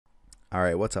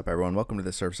Alright, what's up everyone? Welcome to the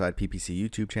Surfside PPC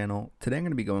YouTube channel. Today I'm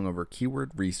going to be going over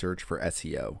keyword research for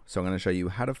SEO. So I'm going to show you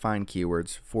how to find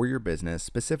keywords for your business,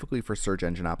 specifically for search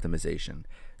engine optimization.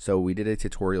 So we did a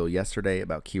tutorial yesterday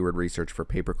about keyword research for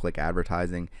pay-per-click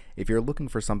advertising. If you're looking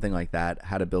for something like that,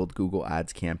 how to build Google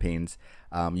Ads campaigns,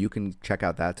 you can check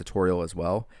out that tutorial as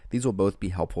well. These will both be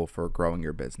helpful for growing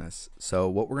your business. So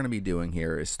what we're going to be doing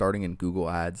here is starting in Google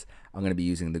Ads. I'm going to be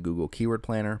using the Google Keyword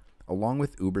Planner, along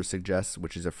with UberSuggest,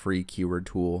 which is a free keyword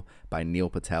tool by Neil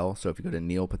Patel. So if you go to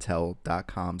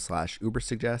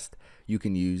neilpatel.com/UberSuggest, you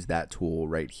can use that tool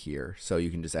right here. So you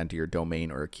can just enter your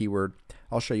domain or a keyword.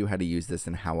 I'll show you how to use this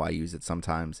and how I use it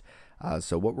sometimes.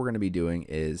 So what we're going to be doing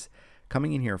is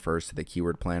coming in here first to the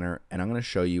Keyword Planner, and I'm going to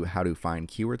show you how to find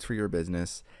keywords for your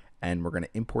business, and we're going to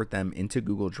import them into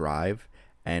Google Drive.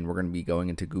 And we're going to be going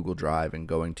into Google Drive and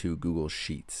going to Google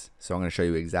Sheets. So I'm going to show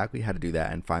you exactly how to do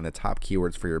that and find the top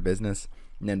keywords for your business.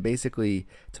 And then basically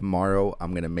tomorrow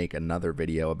I'm going to make another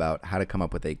video about how to come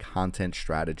up with a content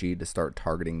strategy to start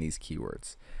targeting these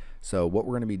keywords. So what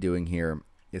we're going to be doing here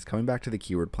is coming back to the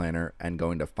Keyword Planner and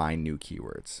going to find new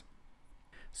keywords.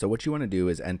 So what you want to do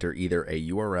is enter either a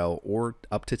URL or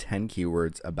up to 10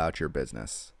 keywords about your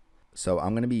business. So I'm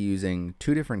going to be using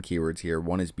two different keywords here.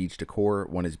 One is beach decor,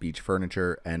 one is beach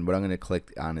furniture, and what I'm going to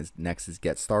click on is next is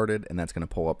get started, and that's going to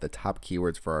pull up the top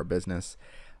keywords for our business.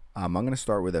 I'm going to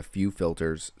start with a few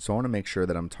filters. So I want to make sure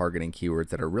that I'm targeting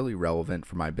keywords that are really relevant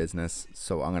for my business.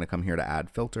 So I'm going to come here to add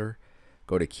filter,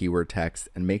 go to keyword text,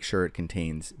 and make sure it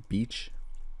contains beach,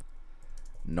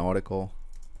 nautical,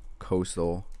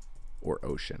 coastal, or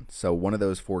ocean. So one of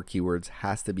those four keywords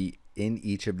has to be in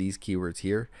each of these keywords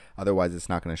here, otherwise it's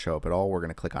not going to show up at all. We're going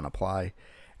to click on apply,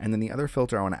 and then the other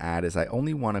filter I want to add is I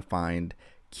only want to find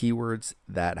keywords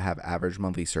that have average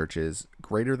monthly searches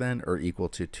greater than or equal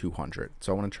to 200.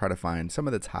 So I want to try to find some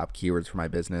of the top keywords for my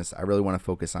business. I really want to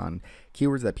focus on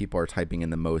keywords that people are typing in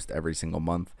the most every single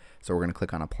month. So we're going to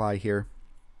click on apply here.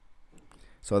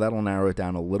 So that'll narrow it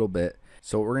down a little bit.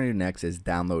 So what we're going to do next is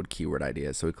download keyword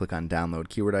ideas. So we click on download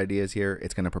keyword ideas here.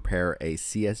 It's going to prepare a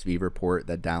CSV report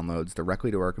that downloads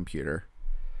directly to our computer.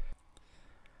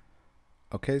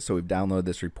 Okay, so we've downloaded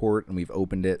this report and we've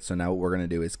opened it. So now what we're going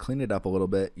to do is clean it up a little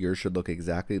bit. Yours should look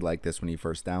exactly like this when you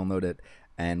first download it.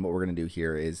 And what we're going to do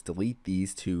here is delete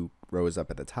these two rows up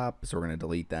at the top. So we're going to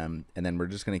delete them, and then we're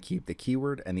just going to keep the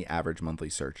keyword and the average monthly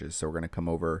searches. So we're going to come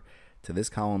over to this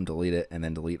column, delete it, and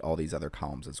then delete all these other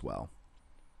columns as well.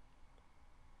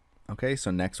 Okay, so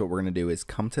next what we're going to do is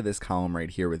come to this column right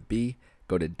here with B,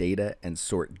 go to data and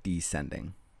sort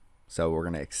descending. So we're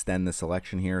going to extend the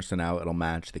selection here. So now it'll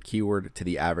match the keyword to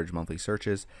the average monthly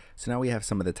searches. So now we have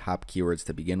some of the top keywords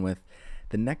to begin with.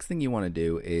 The next thing you want to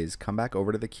do is come back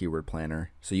over to the Keyword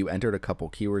Planner. So you entered a couple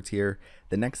keywords here.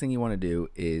 The next thing you want to do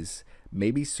is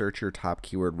maybe search your top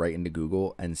keyword right into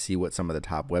Google and see what some of the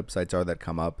top websites are that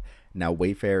come up. Now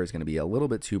Wayfair is going to be a little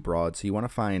bit too broad, so you want to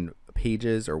find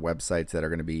pages or websites that are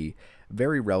going to be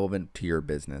very relevant to your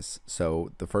business.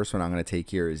 So the first one I'm going to take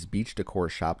here is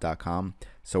beachdecorshop.com.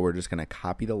 So we're just going to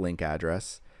copy the link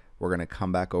address. We're going to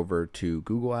come back over to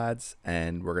Google Ads,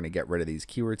 and we're going to get rid of these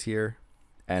keywords here,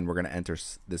 and we're going to enter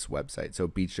this website. So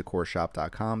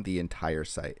beachdecorshop.com, the entire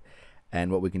site.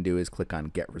 And what we can do is click on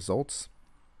get results.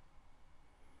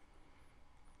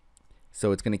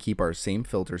 So it's going to keep our same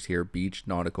filters here. Beach,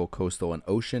 nautical, coastal, and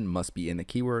ocean must be in the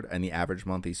keyword, and the average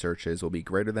monthly searches will be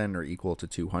greater than or equal to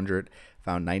 200.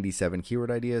 Found 97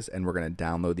 keyword ideas, and we're going to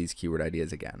download these keyword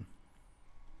ideas again.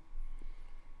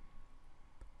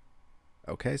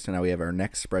 Okay, so now we have our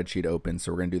next spreadsheet open.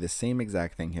 So we're going to do the same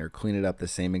exact thing here, clean it up the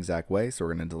same exact way. So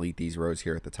we're going to delete these rows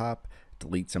here at the top,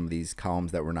 delete some of these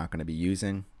columns that we're not going to be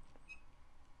using.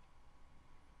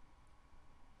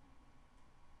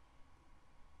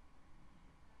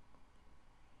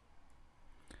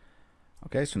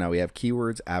 Okay, so now we have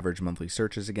keywords, average monthly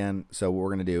searches again. So what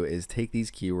we're going to do is take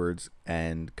these keywords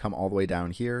and come all the way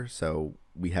down here. So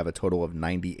we have a total of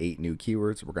 98 new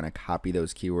keywords. We're going to copy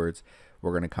those keywords.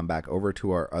 We're going to come back over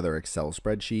to our other Excel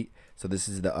spreadsheet. So this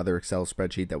is the other Excel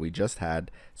spreadsheet that we just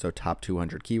had. So top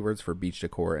 200 keywords for beach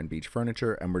decor and beach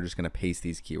furniture. And we're just going to paste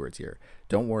these keywords here.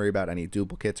 Don't worry about any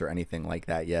duplicates or anything like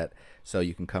that yet. So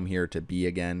you can come here to B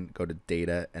again, go to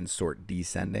data and sort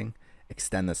descending,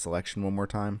 extend the selection one more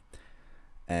time.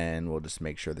 And we'll just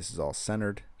make sure this is all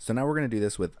centered. So now we're going to do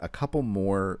this with a couple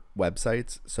more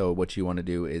websites. So what you want to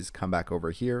do is come back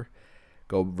over here,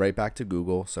 go right back to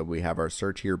Google. So we have our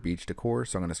search here, beach decor.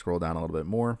 So I'm going to scroll down a little bit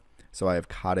more. So I have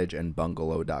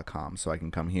cottageandbungalow.com. So I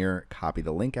can come here, copy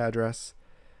the link address,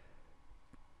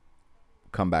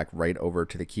 come back right over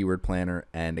to the Keyword Planner.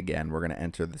 And again, we're going to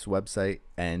enter this website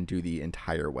and do the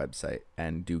entire website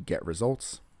and do get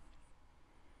results.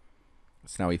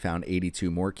 So now we found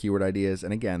 82 more keyword ideas.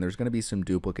 And again, there's going to be some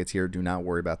duplicates here. Do not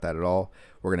worry about that at all.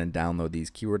 We're going to download these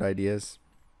keyword ideas.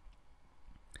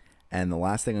 And the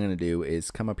last thing I'm going to do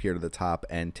is come up here to the top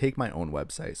and take my own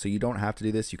website. So you don't have to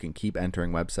do this. You can keep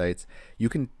entering websites. You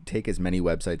can take as many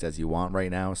websites as you want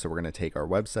right now. So we're going to take our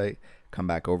website, come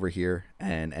back over here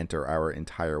and enter our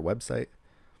entire website.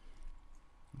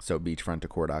 So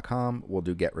beachfrontdecor.com. We'll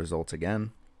do get results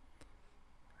again.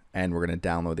 And we're going to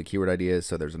download the keyword ideas.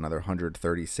 So there's another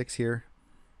 136 here.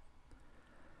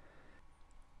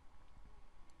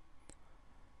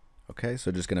 Okay,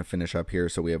 so just going to finish up here.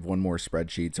 So we have one more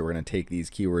spreadsheet. So we're going to take these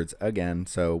keywords again.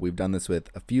 So we've done this with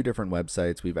a few different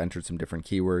websites. We've entered some different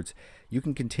keywords. You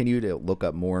can continue to look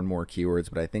up more and more keywords,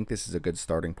 but I think this is a good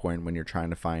starting point when you're trying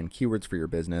to find keywords for your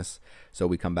business. So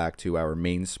we come back to our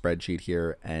main spreadsheet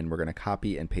here, and we're going to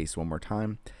copy and paste one more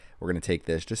time. We're going to take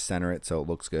this, just center it so it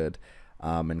looks good,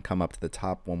 and come up to the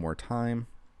top one more time.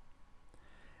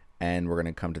 And we're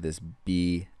going to come to this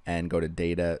B and go to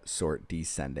data, sort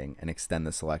descending, and extend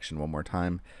the selection one more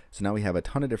time. So now we have a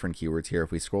ton of different keywords here.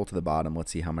 If we scroll to the bottom,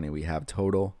 let's see how many we have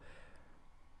total.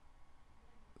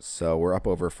 So we're up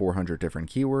over 400 different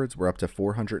keywords. We're up to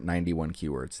 491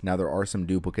 keywords. Now there are some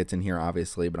duplicates in here,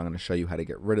 obviously, but I'm going to show you how to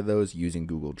get rid of those using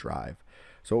Google Drive.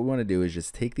 So what we want to do is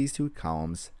just take these two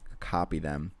columns, copy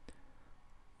them.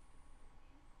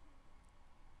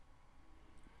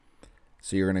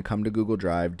 So you're going to come to Google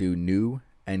Drive, do new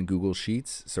and Google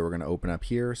Sheets. So we're going to open up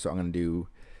here. So I'm going to do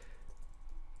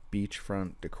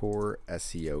beachfront decor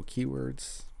SEO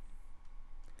keywords.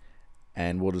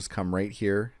 And we'll just come right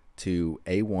here to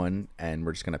A1 and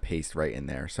we're just going to paste right in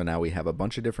there. So now we have a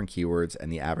bunch of different keywords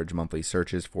and the average monthly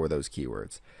searches for those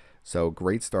keywords. So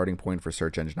great starting point for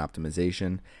search engine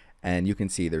optimization. And you can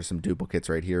see there's some duplicates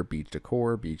right here, beach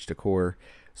decor, beach decor.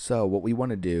 So what we want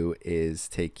to do is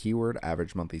take keyword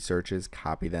average monthly searches,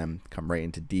 copy them, come right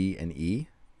into D and E.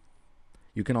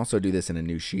 You can also do this in a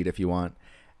new sheet if you want.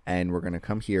 And we're going to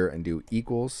come here and do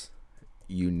equals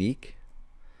unique.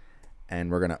 And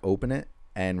we're going to open it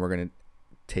and we're going to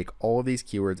take all of these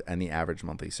keywords and the average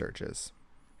monthly searches.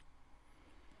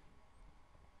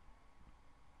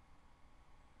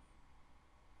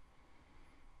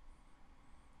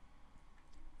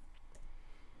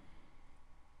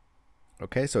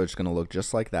 Okay, so it's going to look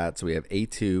just like that. So we have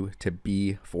A2 to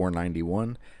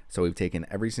B491. So we've taken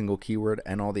every single keyword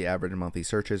and all the average monthly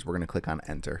searches. We're going to click on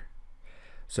enter.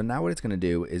 So now what it's going to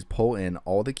do is pull in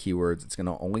all the keywords. It's going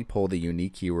to only pull the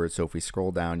unique keywords. So if we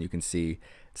scroll down, you can see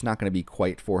it's not going to be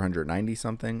quite 490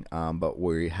 something, but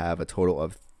we have a total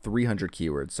of 300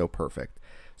 keywords. So perfect.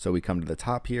 So we come to the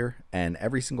top here and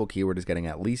every single keyword is getting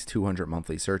at least 200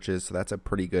 monthly searches. So that's a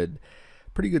pretty good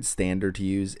standard to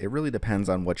use. It really depends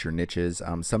on what your niche is.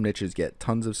 Some niches get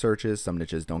tons of searches, some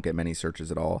niches don't get many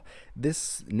searches at all.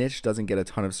 This niche doesn't get a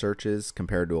ton of searches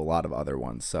compared to a lot of other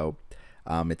ones. So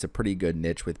it's a pretty good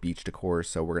niche with beach decor.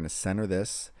 So we're going to center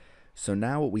this. So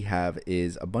now what we have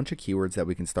is a bunch of keywords that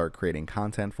we can start creating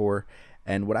content for.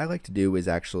 And what I like to do is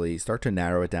actually start to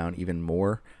narrow it down even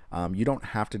more. You don't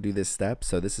have to do this step.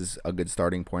 So this is a good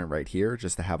starting point right here,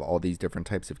 just to have all these different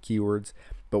types of keywords.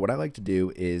 But what I like to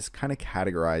do is kind of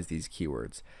categorize these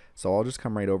keywords. So I'll just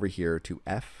come right over here to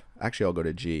F. Actually, I'll go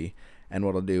to G. And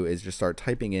what I'll do is just start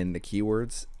typing in the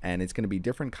keywords, and it's going to be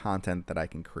different content that I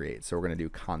can create. So we're going to do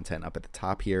content up at the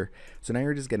top here. So now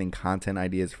you're just getting content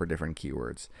ideas for different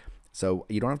keywords. So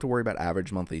you don't have to worry about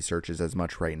average monthly searches as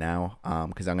much right now,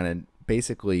 because I'm going to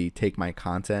basically take my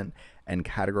content and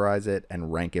categorize it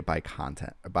and rank it by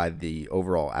content, by the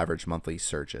overall average monthly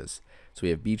searches. So we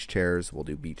have beach chairs, we'll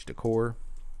do beach decor,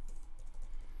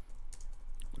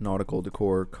 nautical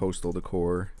decor, coastal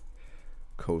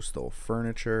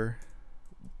furniture.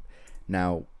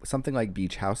 Now, something like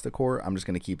beach house decor, I'm just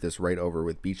going to keep this right over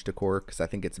with beach decor because I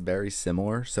think it's very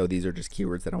similar. So these are just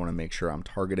keywords that I want to make sure I'm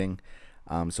targeting.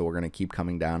 So we're going to keep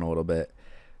coming down a little bit.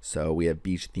 So we have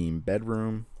beach themed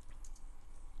bedroom,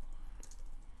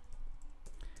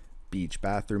 beach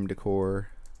bathroom decor,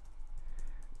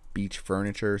 beach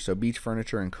furniture. So beach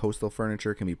furniture and coastal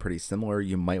furniture can be pretty similar.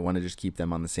 You might want to just keep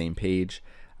them on the same page.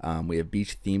 We have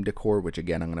beach themed decor, which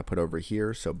again I'm going to put over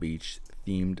here. So beach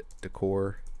themed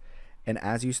decor. And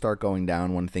as you start going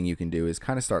down, one thing you can do is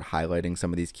kind of start highlighting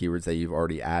some of these keywords that you've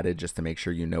already added just to make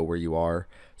sure you know where you are.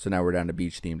 So now we're down to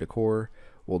beach themed decor.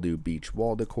 We'll do beach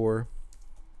wall decor,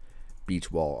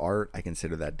 beach wall art. I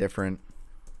consider that different.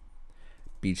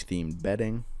 Beach themed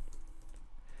bedding.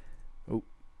 Oh.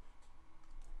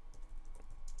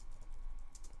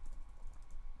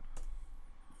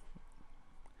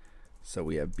 So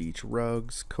we have beach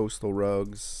rugs, coastal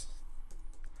rugs,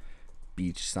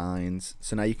 beach signs.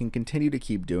 So now you can continue to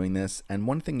keep doing this. And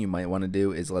one thing you might want to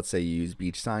do is, let's say you use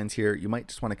beach signs here, you might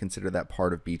just want to consider that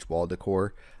part of beach wall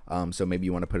decor. So maybe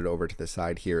you want to put it over to the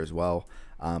side here as well.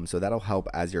 So that'll help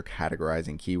as you're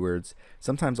categorizing keywords.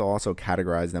 Sometimes I'll also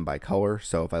categorize them by color.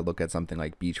 So if I look at something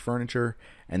like beach furniture,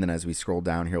 and then as we scroll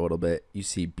down here a little bit, you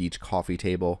see beach coffee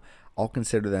table, I'll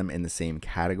consider them in the same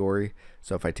category.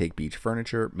 So if I take beach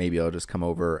furniture, maybe I'll just come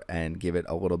over and give it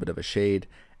a little bit of a shade.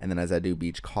 And then as I do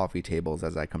beach coffee tables,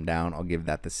 as I come down, I'll give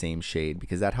that the same shade,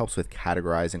 because that helps with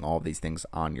categorizing all of these things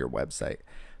on your website.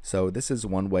 So this is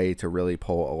one way to really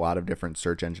pull a lot of different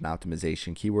search engine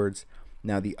optimization keywords.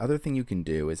 Now, the other thing you can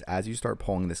do is, as you start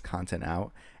pulling this content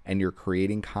out and you're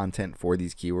creating content for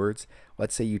these keywords,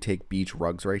 let's say you take beach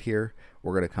rugs right here,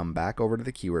 we're going to come back over to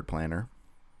the keyword planner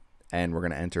and we're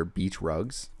going to enter beach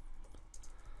rugs,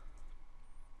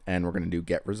 and we're going to do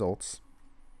get results.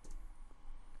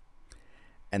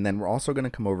 And then we're also going to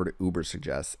come over to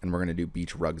UberSuggest and we're going to do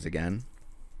beach rugs again,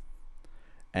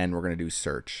 and we're going to do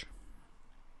search.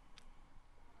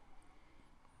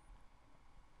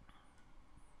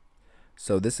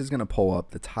 So this is going to pull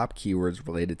up the top keywords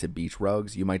related to beach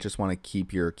rugs. You might just want to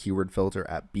keep your keyword filter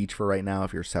at beach for right now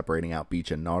if you're separating out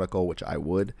beach and nautical, which I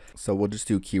would. So we'll just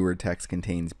do keyword text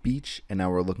contains beach, and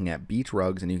now we're looking at beach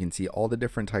rugs, and you can see all the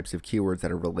different types of keywords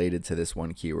that are related to this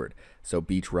one keyword. So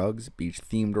beach rugs, beach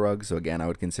themed rugs. So again, I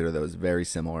would consider those very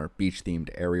similar. Beach themed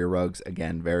area rugs,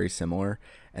 again, very similar.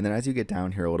 And then as you get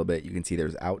down here a little bit, you can see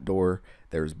there's outdoor,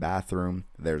 there's bathroom,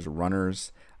 there's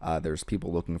runners, there's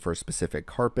people looking for a specific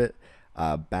carpet,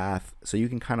 bath. So you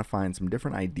can kind of find some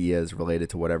different ideas related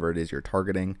to whatever it is you're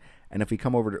targeting. And if we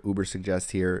come over to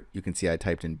UberSuggest here, you can see I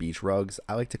typed in beach rugs.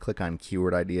 I like to click on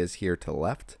keyword ideas here to the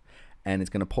left, and it's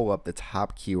going to pull up the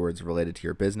top keywords related to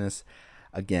your business.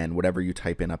 Again, whatever you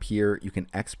type in up here, you can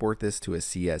export this to a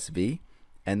CSV.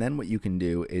 And then what you can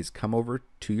do is come over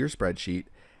to your spreadsheet,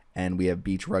 and we have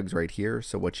beach rugs right here.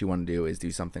 So what you want to do is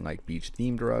do something like beach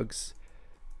themed rugs,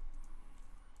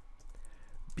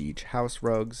 beach house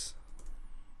rugs.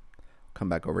 Come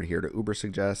back over here to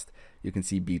UberSuggest. You can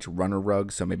see beach runner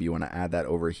rugs, so maybe you want to add that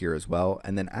over here as well.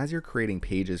 And then as you're creating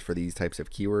pages for these types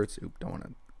of keywords,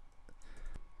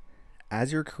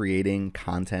 as you're creating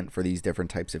content for these different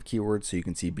types of keywords, so you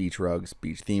can see beach rugs,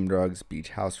 beach themed rugs, beach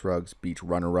house rugs, beach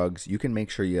runner rugs, you can make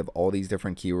sure you have all these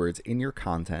different keywords in your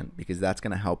content, because that's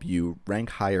going to help you rank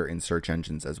higher in search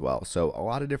engines as well. So a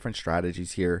lot of different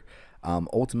strategies here.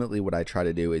 Ultimately, what I try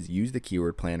to do is use the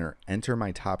keyword planner, enter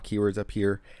my top keywords up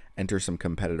here, enter some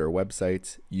competitor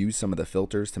websites, use some of the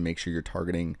filters to make sure you're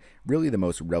targeting really the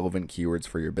most relevant keywords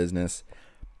for your business.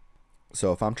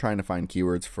 So if I'm trying to find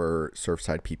keywords for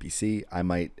Surfside PPC, I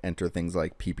might enter things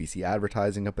like PPC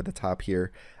advertising up at the top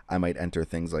here. I might enter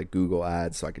things like Google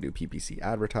ads, so I could do PPC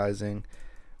advertising,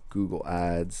 Google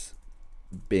ads,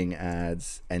 Bing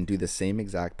ads, and do the same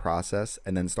exact process,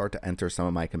 and then start to enter some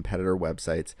of my competitor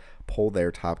websites, pull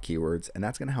their top keywords, and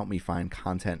that's going to help me find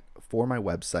content for my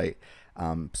website,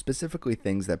 specifically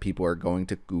things that people are going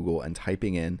to Google and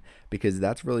typing in, because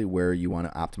that's really where you want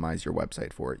to optimize your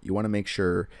website for it. You want to make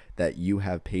sure that you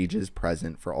have pages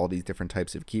present for all these different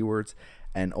types of keywords,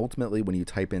 and ultimately when you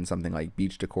type in something like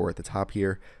beach decor at the top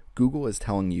here, Google is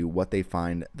telling you what they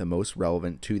find the most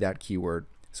relevant to that keyword.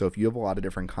 So if you have a lot of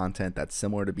different content that's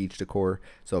similar to beach decor,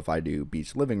 so if I do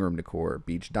beach living room decor,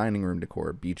 beach dining room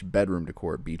decor, beach bedroom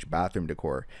decor, beach bathroom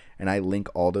decor, and I link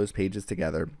all those pages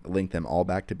together, link them all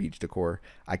back to beach decor,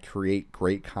 I create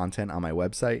great content on my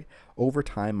website, over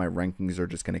time my rankings are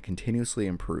just going to continuously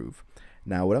improve.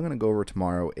 Now, what I'm going to go over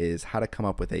tomorrow is how to come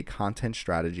up with a content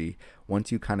strategy once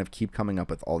you kind of keep coming up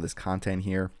with all this content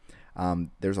here.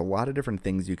 There's a lot of different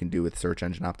things you can do with search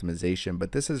engine optimization,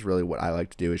 but this is really what I like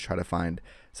to do, is try to find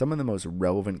some of the most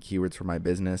relevant keywords for my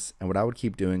business. And what I would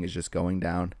keep doing is just going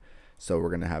down. So we're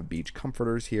going to have beach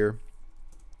comforters here.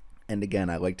 And again,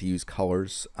 I like to use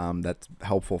colors. That's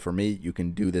helpful for me. You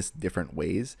can do this different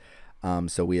ways.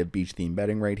 So we have beach theme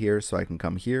bedding right here. So I can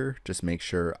come here, just make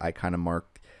sure I kind of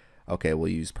mark, okay, we'll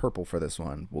use purple for this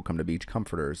one. We'll come to beach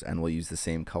comforters and we'll use the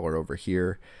same color over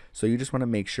here. So you just want to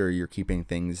make sure you're keeping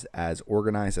things as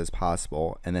organized as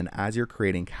possible. And then as you're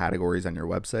creating categories on your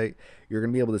website, you're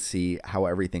going to be able to see how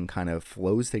everything kind of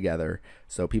flows together.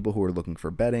 So people who are looking for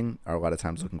bedding are a lot of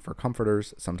times looking for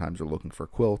comforters. Sometimes they're looking for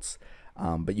quilts.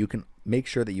 But you can make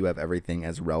sure that you have everything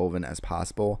as relevant as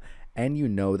possible. And you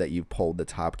know that you've pulled the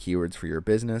top keywords for your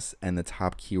business and the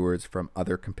top keywords from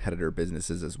other competitor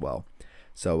businesses as well.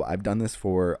 So I've done this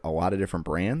for a lot of different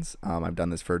brands. I've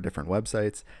done this for different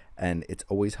websites, and it's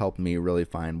always helped me really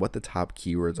find what the top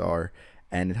keywords are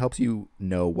and it helps you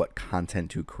know what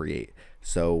content to create.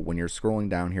 So when you're scrolling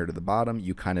down here to the bottom,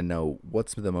 you kind of know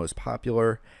what's the most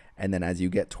popular. And then as you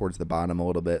get towards the bottom a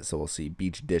little bit, so we'll see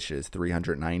beach dishes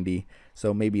 390.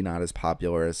 So maybe not as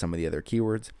popular as some of the other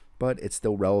keywords, but it's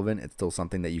still relevant. It's still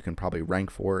something that you can probably rank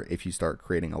for if you start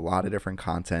creating a lot of different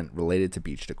content related to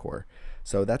beach decor.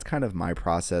 So that's kind of my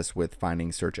process with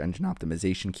finding search engine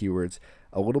optimization keywords.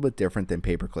 A little bit different than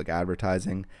pay-per-click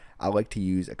advertising. I like to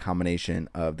use a combination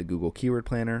of the Google Keyword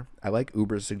Planner. I like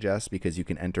UberSuggest because you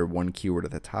can enter one keyword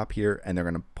at the top here and they're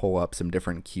going to pull up some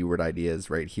different keyword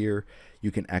ideas right here.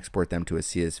 You can export them to a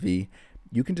CSV.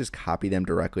 You can just copy them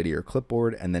directly to your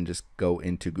clipboard and then just go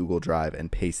into Google Drive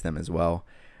and paste them as well.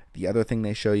 The other thing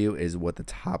they show you is what the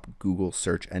top Google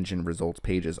search engine results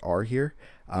pages are here.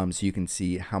 So you can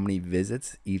see how many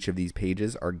visits each of these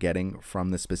pages are getting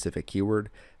from the specific keyword.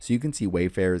 So you can see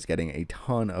Wayfair is getting a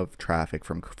ton of traffic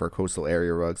for coastal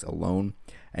area rugs alone.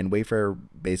 And Wayfair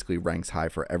basically ranks high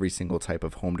for every single type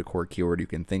of home decor keyword you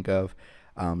can think of.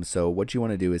 So what you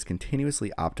want to do is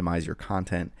continuously optimize your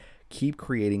content, keep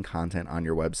creating content on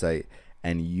your website,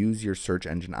 and use your search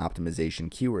engine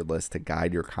optimization keyword list to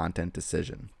guide your content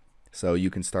decision. So you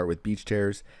can start with beach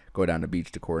chairs, go down to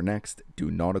beach decor next, do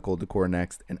nautical decor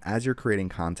next, and as you're creating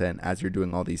content, as you're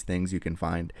doing all these things, you can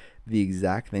find the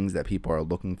exact things that people are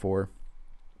looking for.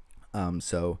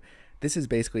 So this is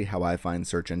basically how I find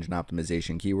search engine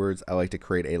optimization keywords. I like to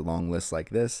create a long list like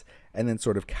this and then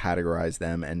sort of categorize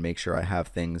them and make sure I have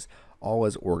things all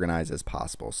as organized as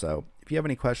possible. So if you have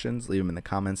any questions, leave them in the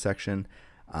comments section.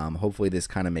 Hopefully this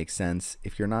kind of makes sense.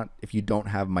 If you don't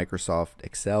have Microsoft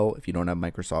Excel, if you don't have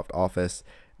Microsoft Office,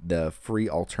 the free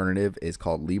alternative is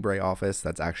called LibreOffice.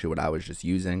 That's actually what I was just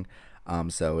using.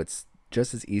 So it's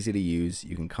just as easy to use.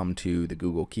 You can come to the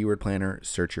Google Keyword Planner,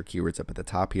 search your keywords up at the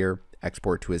top here,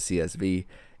 export to a CSV.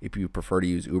 If you prefer to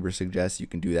use UberSuggest, you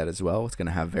can do that as well. It's going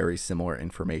to have very similar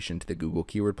information to the Google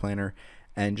Keyword Planner,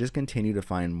 and just continue to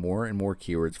find more and more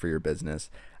keywords for your business.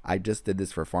 I just did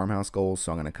this for farmhouse goals,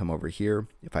 so I'm going to come over here.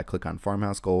 If I click on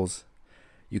farmhouse goals,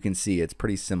 you can see it's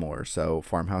pretty similar. So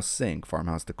farmhouse sink,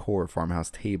 farmhouse decor,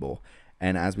 farmhouse table.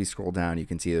 And as we scroll down, you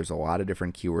can see there's a lot of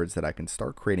different keywords that I can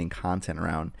start creating content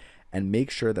around, and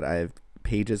make sure that I have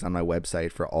pages on my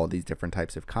website for all these different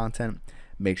types of content.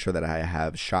 Make sure that I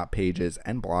have shop pages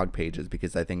and blog pages,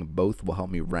 because I think both will help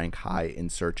me rank high in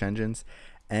search engines.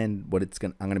 And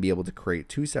I'm going to be able to create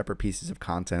two separate pieces of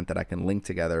content that I can link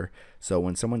together. So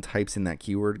when someone types in that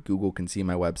keyword, Google can see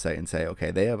my website and say,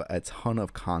 okay, they have a ton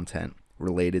of content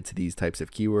related to these types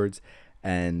of keywords.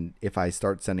 And if I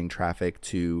start sending traffic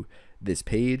to this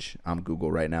page, I'm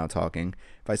Google right now talking.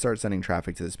 If I start sending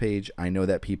traffic to this page, I know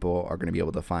that people are going to be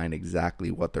able to find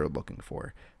exactly what they're looking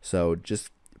for. So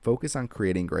just focus on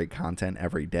creating great content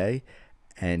every day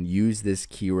and use this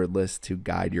keyword list to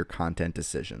guide your content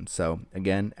decisions. So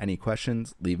again, any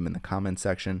questions, leave them in the comments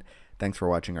section. Thanks for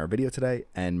watching our video today,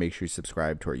 and make sure you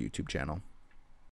subscribe to our YouTube channel.